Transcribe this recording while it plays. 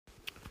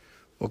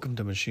Welcome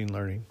to machine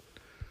learning.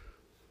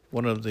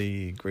 One of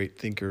the great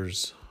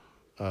thinkers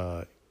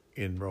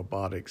in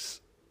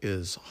robotics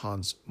is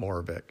Hans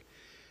Moravec.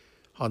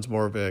 Hans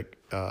Moravec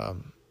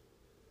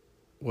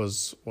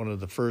was one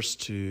of the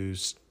first to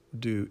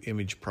do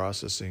image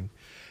processing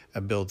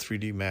and build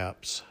 3D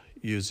maps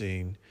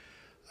using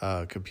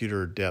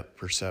computer depth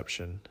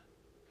perception.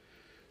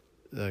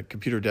 The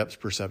computer depth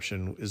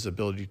perception is the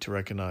ability to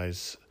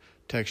recognize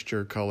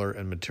texture, color,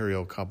 and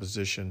material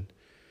composition.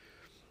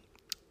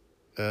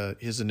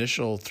 His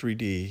initial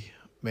 3D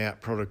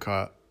map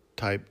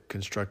prototype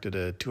constructed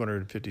a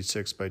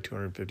 256 by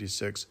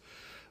 256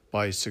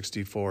 by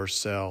 64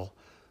 cell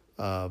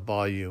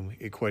volume,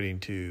 equating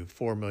to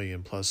 4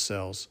 million plus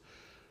cells.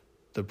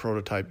 The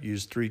prototype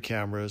used 3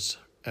 cameras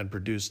and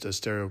produced a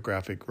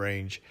stereographic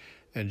range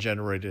and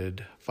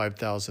generated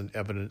 5,000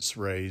 evidence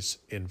rays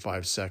in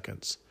 5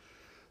 seconds.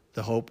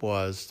 The hope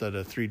was that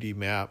a 3D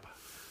map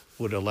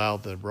would allow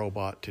the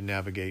robot to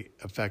navigate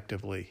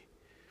effectively.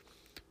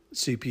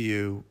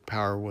 CPU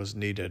power was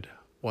needed.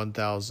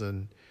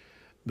 1,000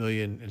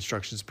 million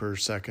instructions per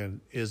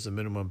second is the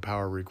minimum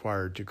power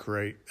required to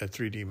create a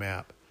 3D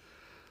map.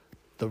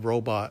 The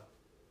robot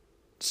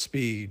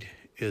speed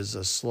is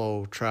a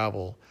slow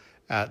travel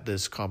at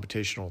this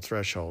computational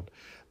threshold.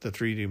 The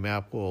 3D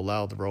map will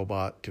allow the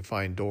robot to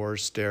find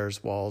doors,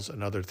 stairs, walls,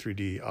 and other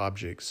 3D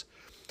objects.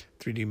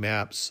 3D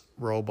maps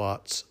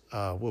robots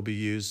will be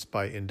used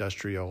by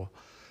industrial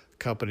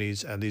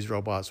companies, and these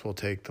robots will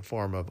take the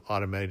form of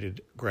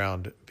automated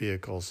ground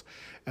vehicles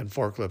and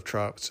forklift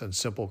trucks and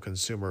simple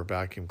consumer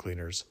vacuum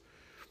cleaners.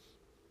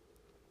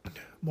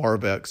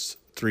 Moravec's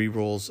 3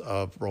 rules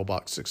of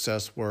robot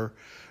success were: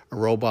 a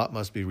robot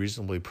must be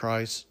reasonably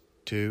priced.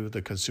 2,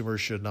 the consumer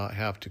should not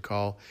have to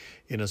call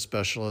in a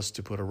specialist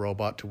to put a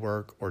robot to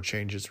work or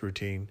change its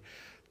routine.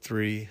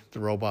 3, the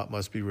robot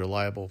must be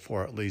reliable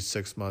for at least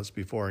 6 months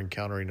before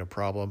encountering a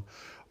problem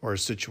or a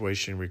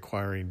situation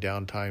requiring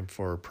downtime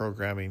for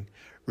programming,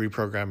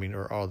 reprogramming,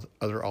 or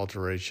other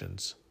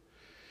alterations.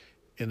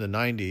 In the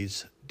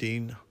 90s,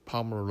 Dean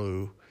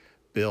Pomerleau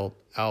built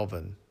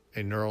Alvin,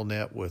 a neural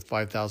net with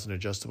 5,000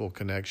 adjustable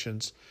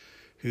connections,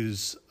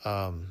 whose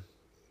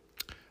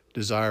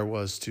desire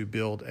was to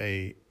build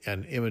an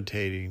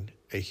imitating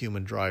a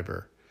human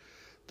driver.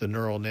 The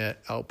neural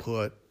net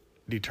output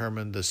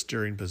determined the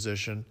steering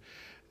position,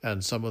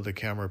 and some of the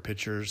camera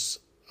pictures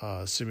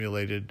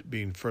simulated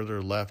being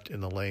further left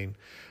in the lane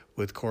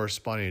with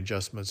corresponding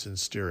adjustments in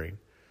steering.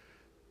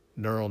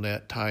 Neural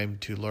net time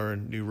to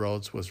learn new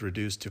roads was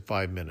reduced to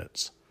 5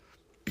 minutes.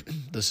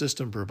 The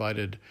system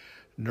provided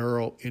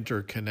neural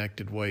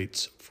interconnected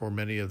weights for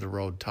many of the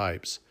road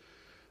types.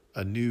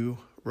 A new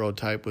road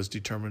type was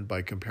determined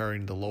by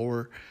comparing the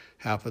lower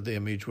half of the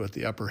image with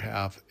the upper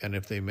half, and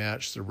if they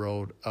matched, the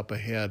road up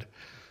ahead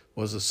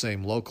was the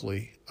same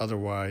locally.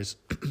 Otherwise,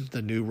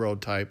 the new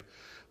road type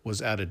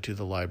was added to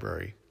the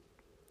library.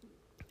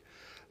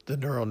 The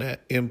neural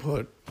net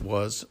input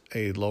was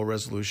a low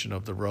resolution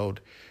of the road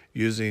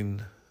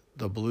using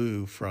the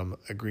blue from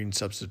a green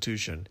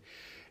substitution.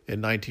 In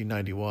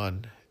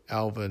 1991,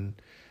 Alvin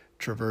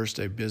traversed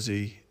a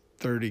busy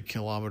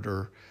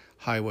 30-kilometer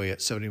highway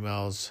at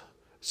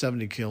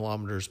 70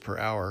 kilometers per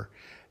hour,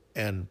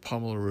 and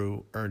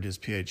Pomerleau earned his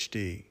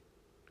PhD.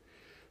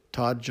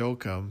 Todd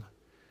Jochum,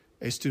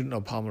 a student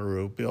of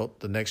Pomerleau, built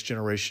the next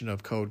generation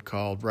of code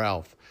called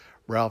Ralph.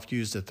 Ralph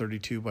used a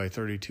 32 by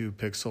 32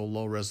 pixel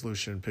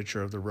low-resolution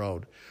picture of the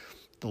road.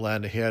 The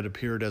land ahead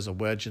appeared as a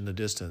wedge in the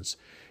distance.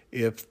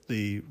 If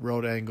the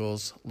road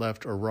angles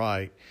left or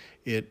right,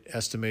 it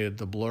estimated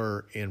the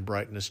blur in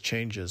brightness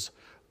changes,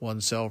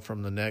 one cell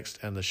from the next,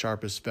 and the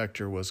sharpest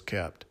vector was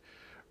kept.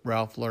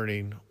 Ralph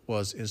learning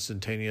was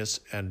instantaneous,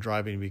 and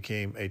driving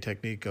became a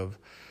technique of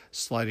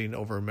sliding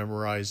over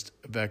memorized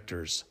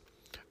vectors.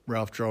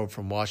 Ralph drove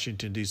from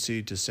Washington,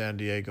 D.C. to San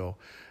Diego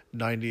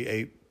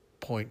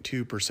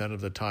 98.2%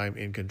 of the time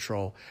in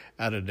control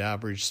at an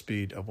average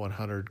speed of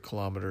 100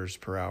 kilometers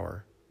per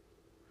hour.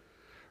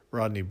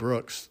 Rod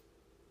Brooks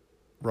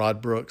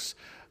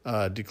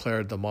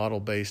declared the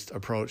model-based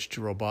approach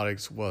to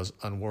robotics was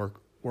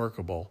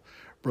unworkable.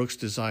 Brooks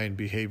designed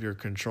behavior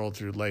controlled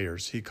through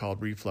layers he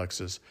called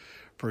reflexes.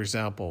 For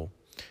example,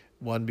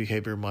 one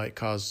behavior might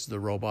cause the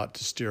robot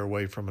to steer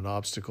away from an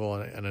obstacle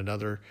and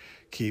another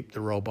keep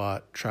the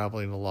robot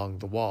traveling along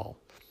the wall.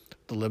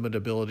 The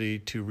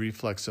limitability to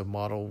reflexive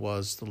model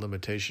was the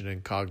limitation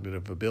in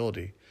cognitive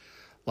ability.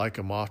 Like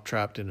a moth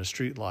trapped in a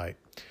streetlight,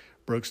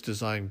 Brooks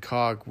designed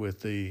cog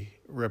with the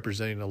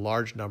representing a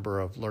large number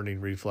of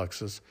learning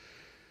reflexes,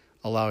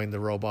 allowing the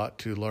robot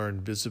to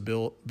learn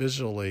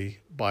visually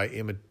by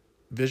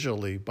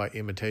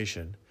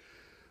imitation.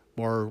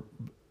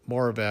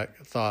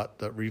 Moravec thought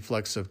that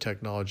reflexive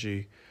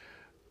technology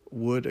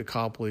would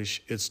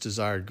accomplish its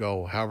desired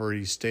goal. However,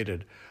 he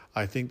stated,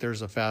 "I think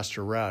there's a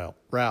faster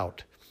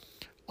route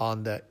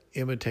on that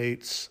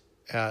imitates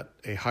at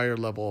a higher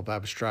level of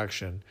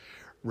abstraction,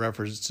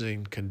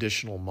 referencing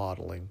conditional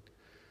modeling."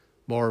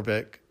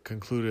 Moravec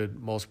concluded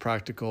most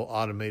practical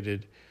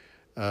automated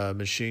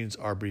machines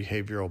are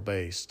behavioral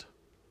based.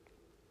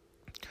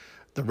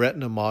 The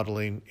retina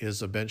modeling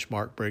is a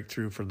benchmark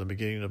breakthrough for the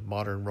beginning of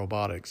modern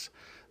robotics.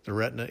 The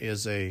retina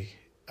is a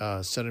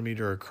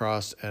centimeter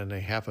across and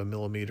a half a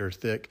millimeter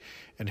thick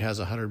and has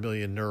 100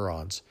 million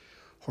neurons.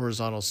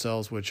 Horizontal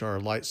cells, which are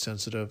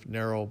light-sensitive,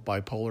 narrow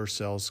bipolar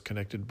cells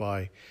connected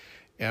by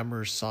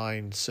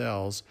Amersine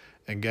cells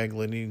and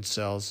ganglion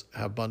cells,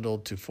 have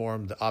bundled to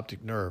form the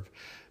optic nerve.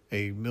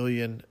 A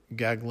million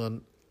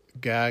ganglion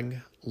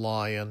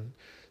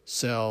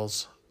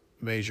cells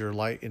measure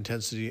light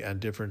intensity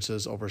and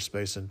differences over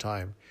space and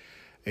time.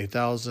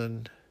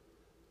 1,000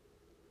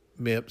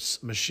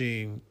 MIPS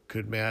machine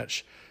could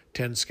match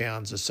 10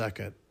 scans a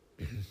second.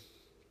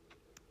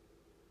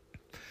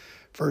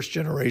 First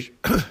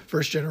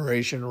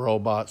generation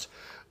robots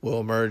will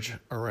emerge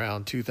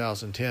around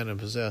 2010 and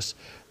possess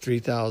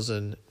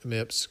 3,000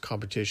 MIPS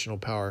computational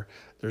power.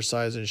 Their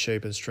size and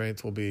shape and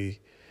strength will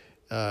be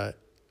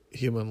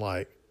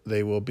human-like.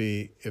 They will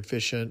be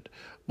efficient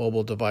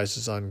mobile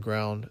devices on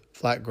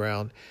flat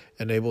ground,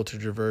 and able to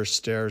traverse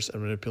stairs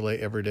and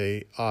manipulate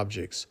everyday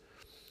objects.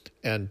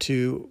 And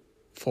 2,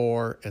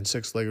 4, and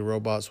 6-legged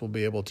robots will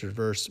be able to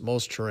traverse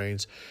most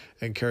terrains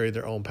and carry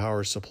their own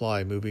power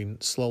supply, moving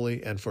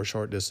slowly and for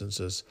short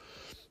distances.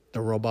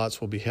 The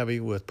robots will be heavy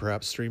with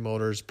perhaps 3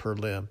 motors per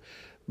limb.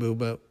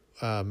 Movement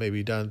may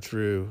be done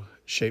through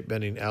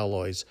shape-bending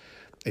alloys.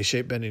 A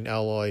shape-bending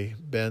alloy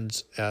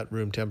bends at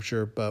room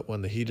temperature, but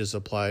when the heat is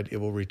applied, it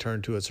will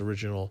return to its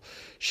original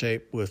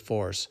shape with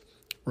force.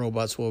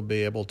 Robots will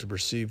be able to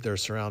perceive their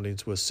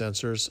surroundings with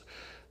sensors,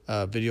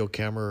 video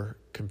cameras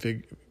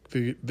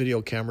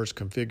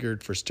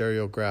configured for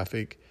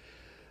stereoscopic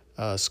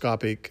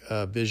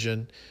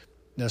vision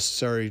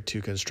necessary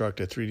to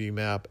construct a 3D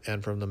map,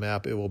 and from the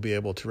map it will be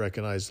able to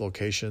recognize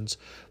locations,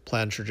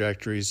 plan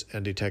trajectories,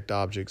 and detect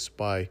objects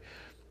by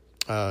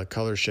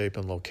color, shape,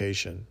 and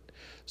location.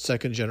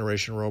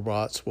 Second-generation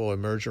robots will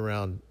emerge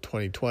around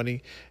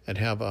 2020 and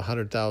have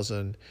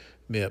 100,000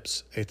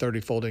 MIPS, a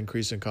 30-fold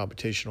increase in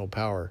computational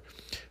power.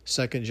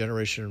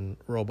 Second-generation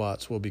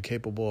robots will be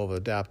capable of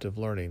adaptive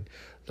learning.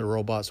 The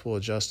robots will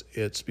adjust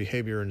its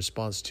behavior in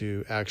response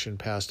to action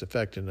past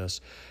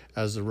effectiveness,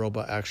 as the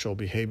robot actual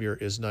behavior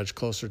is nudged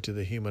closer to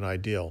the human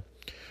ideal.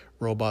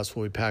 Robots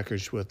will be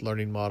packaged with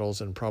learning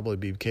models and probably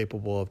be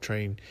capable of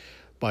training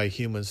by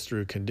humans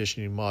through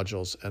conditioning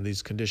modules, and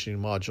these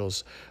conditioning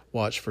modules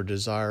watch for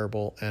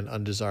desirable and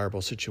undesirable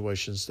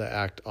situations that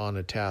act on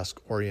a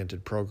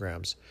task-oriented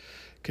programs.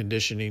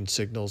 Conditioning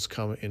signals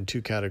come in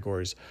 2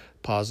 categories: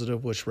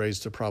 positive, which raise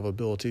the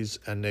probabilities,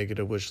 and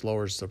negative, which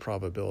lowers the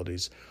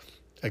probabilities.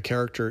 A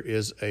character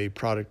is a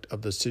product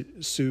of the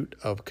suite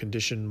of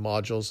conditioned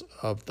modules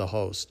of the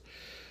host.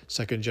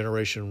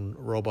 Second-generation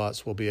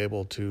robots will be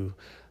able to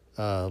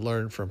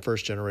learn from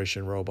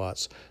first-generation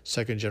robots.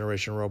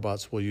 Second-generation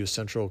robots will use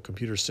central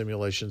computer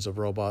simulations of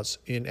robots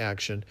in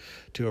action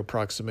to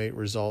approximate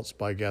results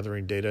by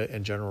gathering data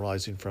and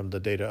generalizing from the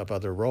data of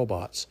other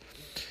robots.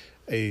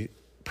 A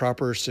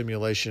proper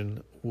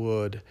simulation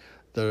would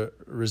the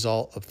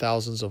result of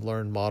thousands of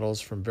learned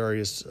models from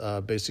various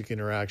basic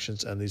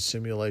interactions, and these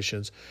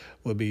simulations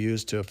would be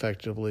used to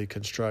effectively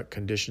construct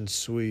conditioned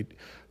suite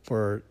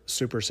for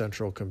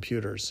supercentral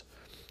computers.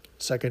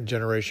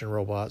 Second-generation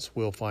robots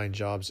will find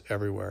jobs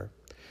everywhere.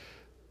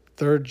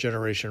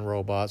 Third-generation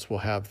robots will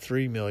have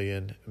 3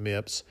 million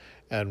MIPS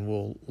and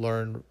will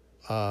learn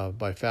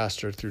by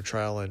faster through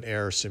trial and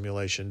error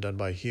simulation done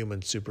by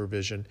human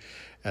supervision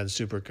and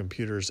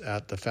supercomputers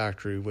at the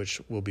factory,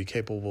 which will be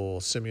capable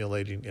of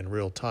simulating in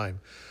real time.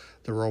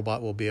 The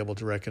robot will be able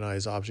to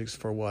recognize objects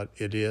for what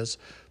it is,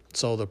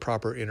 so the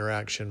proper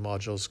interaction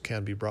modules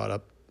can be brought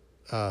up,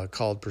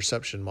 called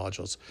perception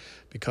modules.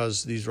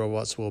 Because these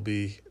robots will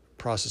be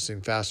processing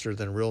faster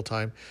than real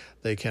time,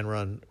 they can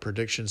run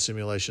prediction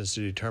simulations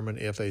to determine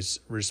if a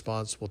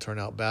response will turn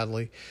out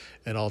badly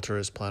and alter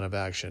its plan of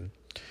action.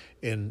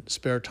 In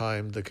spare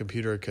time, the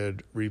computer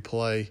could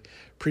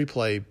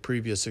pre-play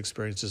previous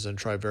experiences and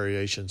try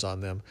variations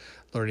on them,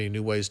 learning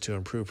new ways to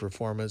improve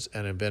performance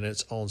and invent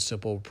its own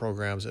simple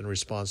programs in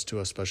response to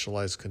a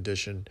specialized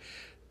conditioning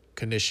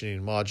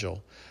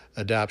module.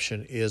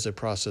 Adaptation is a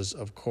process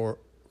of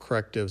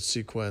corrective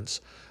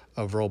sequence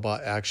of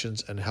robot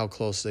actions and how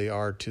close they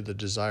are to the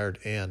desired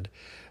end,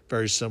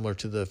 very similar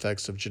to the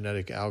effects of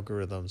genetic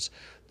algorithms.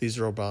 These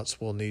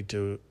robots will need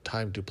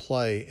time to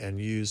play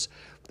and use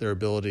their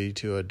ability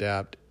to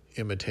adapt,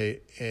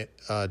 imitate,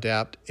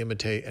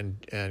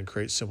 and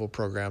create simple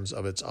programs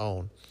of its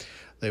own.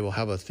 They will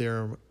have a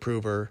theorem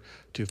prover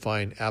to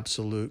find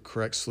absolute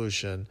correct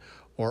solution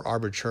or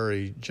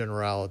arbitrary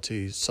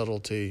generality,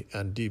 subtlety,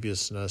 and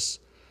deviousness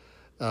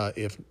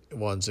if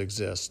ones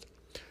exist.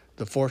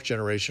 The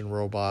fourth-generation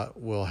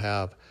robot will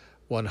have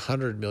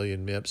 100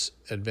 million MIPS,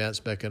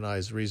 advanced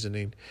mechanized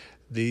reasoning.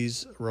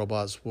 These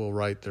robots will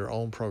write their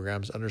own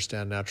programs,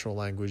 understand natural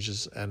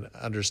languages, and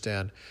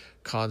understand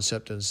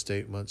concepts and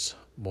statements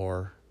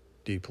more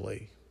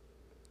deeply.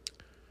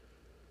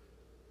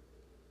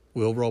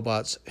 Will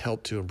robots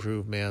help to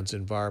improve man's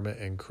environment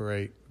and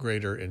create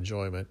greater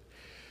enjoyment?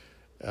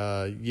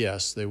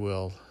 Yes, they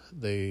will.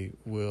 They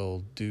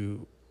will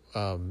do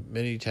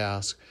many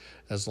tasks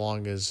as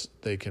long as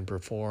they can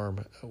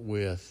perform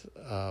with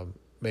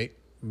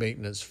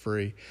maintenance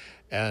free.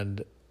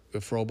 And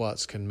if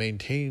robots can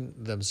maintain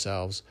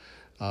themselves,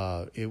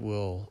 it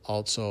will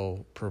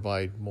also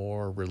provide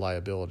more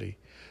reliability.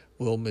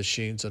 Will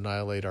machines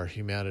annihilate our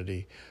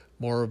humanity?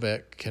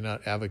 Moravecs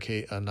cannot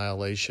advocate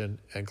annihilation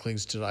and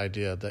clings to the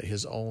idea that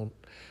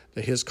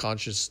his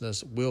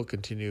consciousness will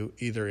continue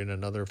either in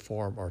another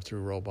form or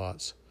through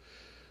robots.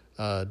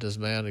 Does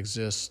man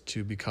exist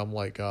to become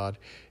like God?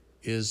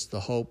 Is the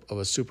hope of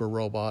a super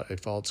robot a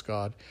false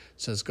god?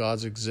 Since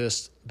gods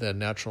exist, then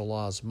natural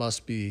laws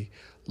must be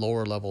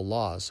lower level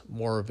laws.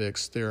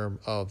 Moravecs' theorem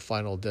of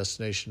final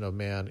destination of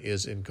man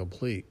is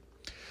incomplete.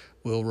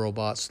 Will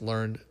robots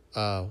learn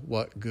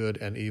what good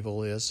and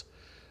evil is?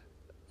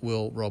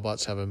 Will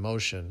robots have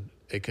emotion?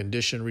 A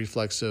conditioned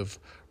reflexive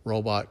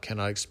robot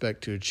cannot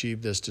expect to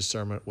achieve this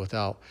discernment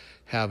without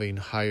having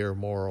higher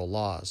moral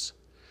laws.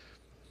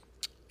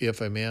 If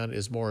a man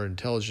is more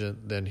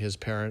intelligent than his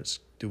parents,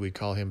 do we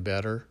call him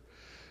better?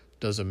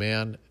 Does a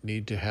man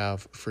need to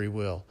have free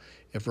will?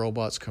 If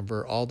robots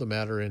convert all the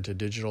matter into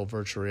digital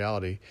virtual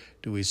reality,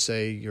 do we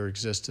say your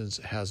existence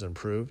has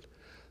improved?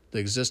 The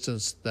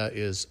existence that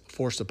is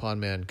forced upon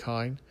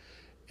mankind.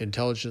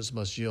 Intelligence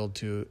must yield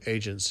to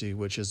agency,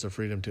 which is the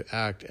freedom to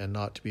act and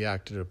not to be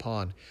acted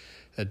upon.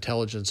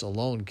 Intelligence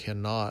alone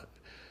cannot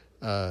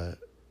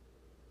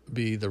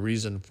be the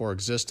reason for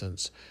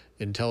existence.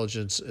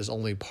 Intelligence is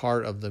only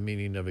part of the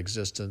meaning of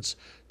existence.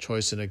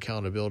 Choice and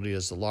accountability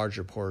is the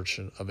larger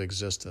portion of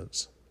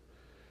existence.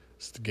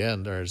 So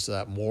again, there's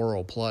that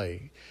moral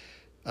play.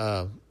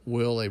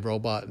 Will a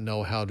robot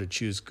know how to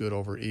choose good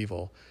over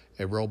evil?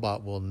 A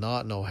robot will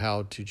not know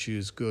how to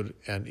choose good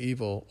and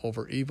evil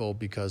over evil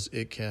because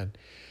it can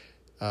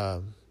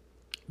know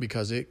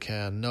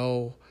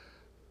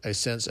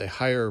a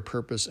higher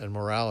purpose and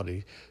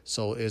morality,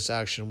 so its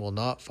action will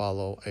not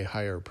follow a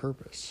higher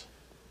purpose.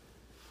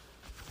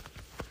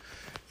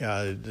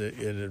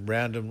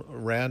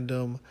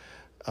 Random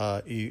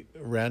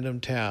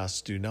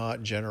tasks do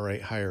not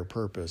generate higher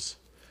purpose.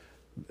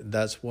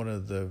 That's one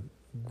of the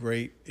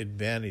great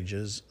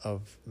advantages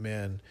of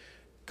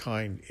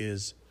mankind,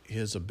 is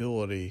his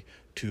ability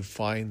to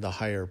find the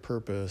higher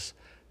purpose,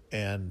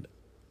 and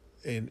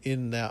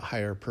in that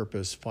higher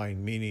purpose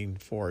find meaning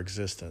for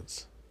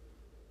existence.